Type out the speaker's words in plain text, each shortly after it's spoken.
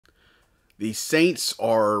The Saints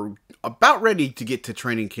are about ready to get to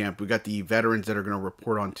training camp. We got the veterans that are going to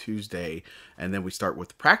report on Tuesday, and then we start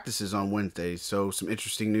with practices on Wednesday. So some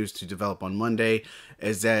interesting news to develop on Monday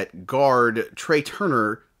is that guard Trai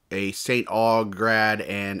Turner, a St. Aug grad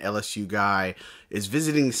and LSU guy, is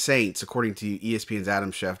visiting the Saints, according to ESPN's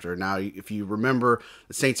Adam Schefter. Now, if you remember,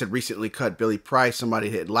 the Saints had recently cut Billy Price, somebody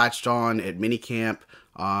that had latched on at minicamp,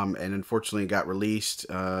 and unfortunately got released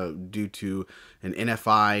due to an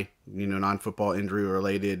NFI, non-football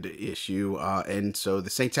injury-related issue. And so the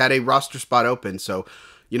Saints had a roster spot open. So,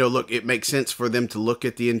 look, it makes sense for them to look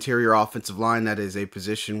at the interior offensive line. That is a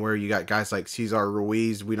position where you got guys like Cesar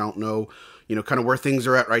Ruiz. We don't know, kind of where things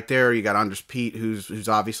are at right there. You got Andres Pete, who's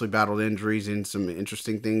obviously battled injuries, and some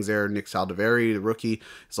interesting things there. Nick Saldiveri, the rookie,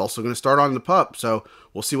 is also going to start on the PUP. So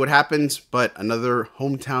we'll see what happens. But another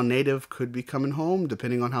hometown native could be coming home,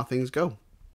 depending on how things go.